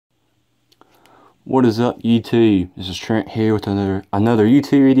What is up, YouTube? This is Trent here with another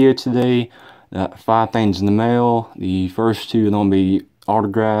YouTube video today. Got 5 things in the mail. The first 2 are going to be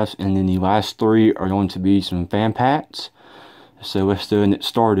autographs, and then the last 3 are going to be some fan packs. So let's get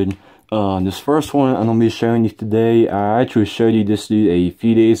started. This first one I'm going to be showing you today. I actually showed you this dude a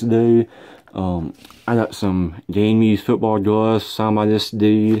few days ago. I got some Jamie's football gloves signed by this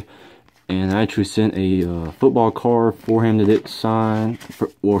dude. And I actually sent a football card for him to get signed,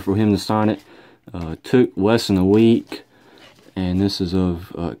 for him to sign it. Took less than a week, and this is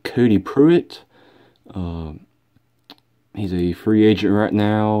of Cody Pruitt. He's a free agent right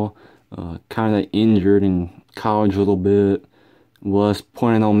now, kind of injured in college a little bit. Was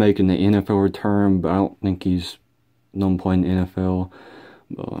planning on making the NFL return, but I don't think he's done playing the NFL.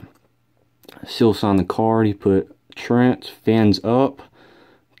 Still signed the card. He put Trent, fans up,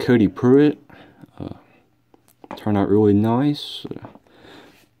 Cody Pruitt. Turned out really nice.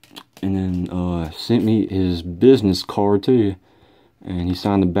 And then sent me his business card too, and he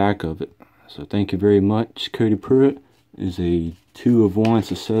signed the back of it. So thank you very much, Cody Pruitt. Is a 2 of 1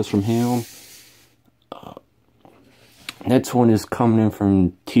 success from him. Next one is coming in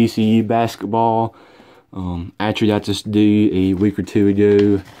from TCU basketball. Actually got this dude a week or 2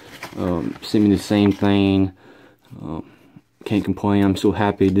 ago. Sent me the same thing. Can't complain. I'm so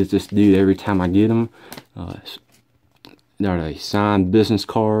happy to get this dude every time I get him. Got a signed business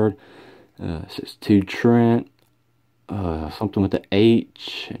card. It says to Trent. Something with the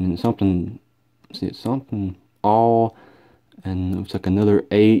H, and something. See, something all, and it looks like another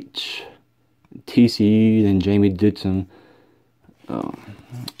H. TCU. Then Jamie Dixon. And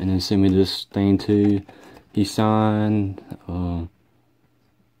then sent me this thing too. He signed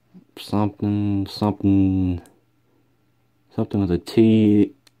something with a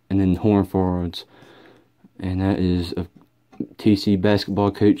T, and then Horn Forwards, and that is a TC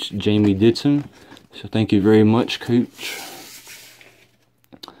basketball coach, Jamie Dixon. So thank you very much, coach.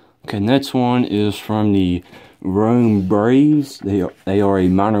 Okay, next one is from the Rome Braves. They are a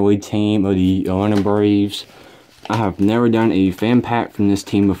minor league team of the Atlanta Braves. I have never done a fan pack from this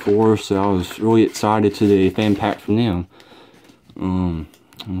team before, so I was really excited to do a fan pack from them.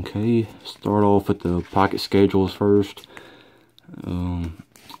 Okay, start off with the pocket schedules first.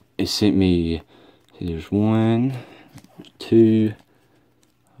 It sent me, there's 1, 2,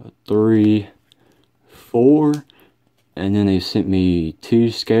 3, 4, and then they sent me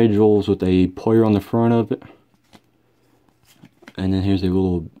 2 schedules with a player on the front of it. And then here's a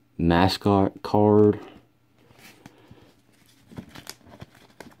little mascot card.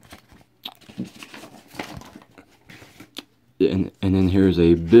 And then here's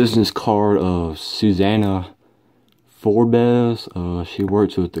a business card of Susanna Forbes. She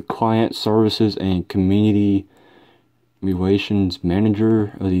works with the Client Services and Community Relations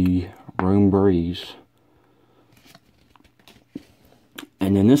Manager of the Rome Braves.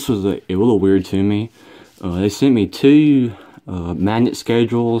 And then this was a little weird to me. They sent me 2 magnet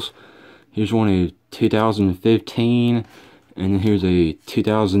schedules. Here's one of 2015, and then here's a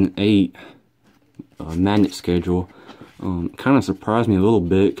 2008 magnet schedule. Kind of surprised me a little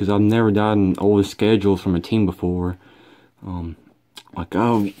bit because I've never gotten older schedules from a team before. Like,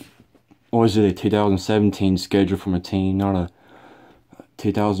 oh, or is it a 2017 schedule from a team, not a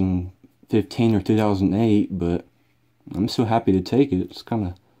 2015 or 2008? But I'm so happy to take it. It's kind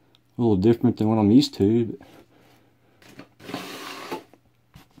of a little different than what I'm used to. But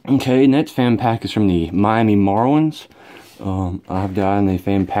okay, next fan pack is from the Miami Marlins. I've gotten a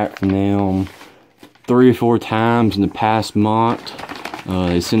fan pack from them 3 or 4 times in the past month.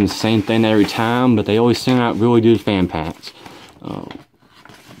 They send the same thing every time, but they always send out really good fan packs.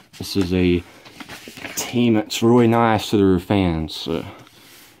 This is a team that's really nice to their fans.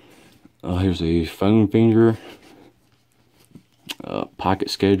 Here's a foam finger,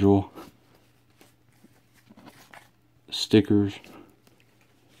 pocket schedule, stickers,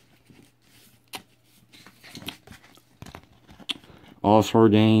 All-Star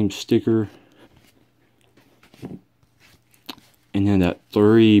Game sticker, and then that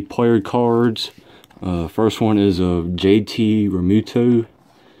 3 player cards. First one is of JT Realmuto.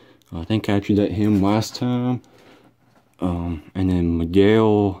 I think I actually got him last time. And then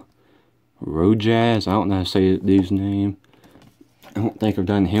Miguel Rojas. I don't know how to say the dude's name. I don't think I've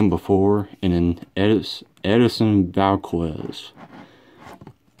done him before. And then Edison Valquez.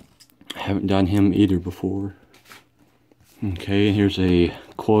 I haven't done him either before. Okay, here's a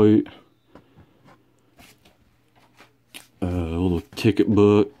quote. A little ticket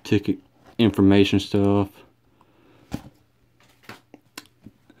book, ticket information stuff.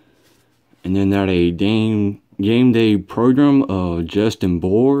 And then that a game game day program of Justin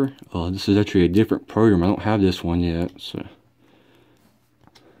Bohr. This is actually a different program. I don't have this one yet. So.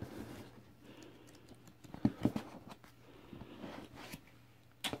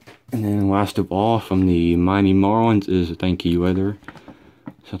 And then last of all, from the Miami Marlins is a thank you letter.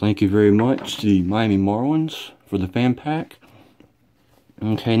 So thank you very much to the Miami Marlins for the fan pack.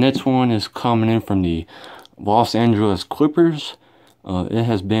 Okay, next one is coming in from the Los Angeles Clippers. It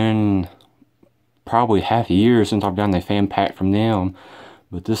has been probably half a year since I've gotten a fan pack from them.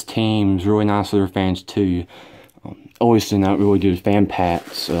 But this team's really nice to their fans too. Always send out really good fan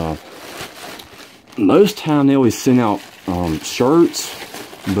packs. Most time they always send out shirts.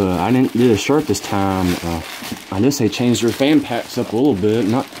 But I didn't get a shirt this time. I guess they changed their fan packs up a little bit.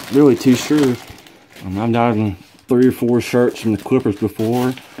 Not really too sure. I've gotten 3 or 4 shirts from the Clippers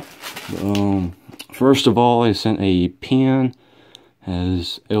before. First of all, they sent a pin.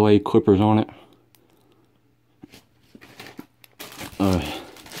 Has LA Clippers on it.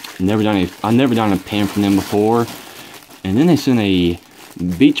 I've never done a pin from them before. And then they sent a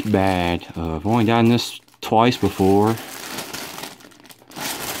beach bag. I've only gotten this twice before.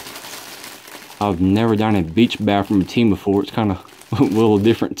 I've never done a beach bag from a team before. It's kind of a little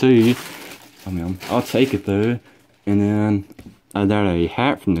different too. I mean, I'll take it though. And then I got a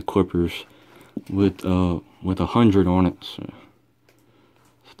hat from the Clippers with 100 on it. So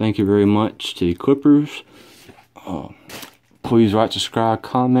thank you very much to the Clippers. Please like, subscribe,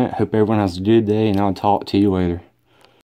 comment. Hope everyone has a good day, and I'll talk to you later.